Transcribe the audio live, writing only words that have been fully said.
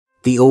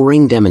The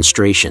O-ring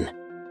demonstration.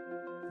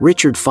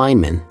 Richard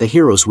Feynman, the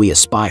heroes we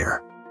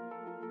aspire.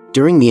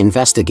 During the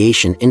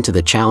investigation into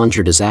the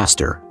Challenger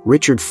disaster,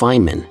 Richard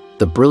Feynman,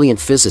 the brilliant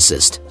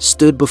physicist,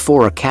 stood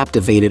before a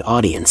captivated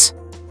audience.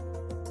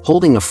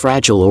 Holding a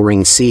fragile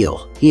O-ring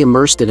seal, he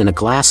immersed it in a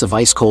glass of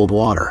ice-cold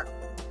water.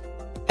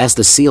 As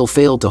the seal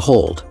failed to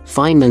hold,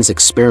 Feynman's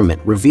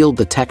experiment revealed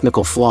the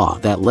technical flaw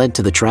that led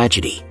to the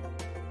tragedy.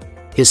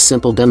 His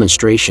simple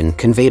demonstration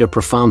conveyed a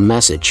profound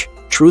message: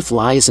 truth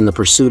lies in the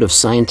pursuit of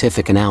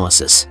scientific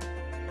analysis.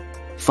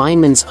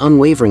 Feynman's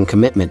unwavering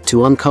commitment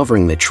to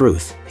uncovering the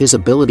truth, his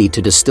ability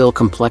to distill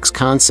complex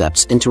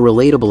concepts into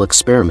relatable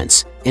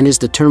experiments, and his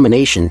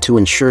determination to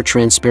ensure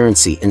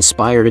transparency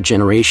inspired a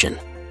generation.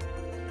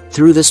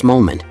 Through this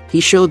moment, he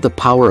showed the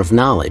power of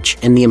knowledge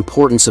and the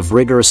importance of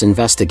rigorous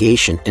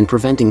investigation in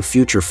preventing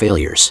future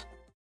failures.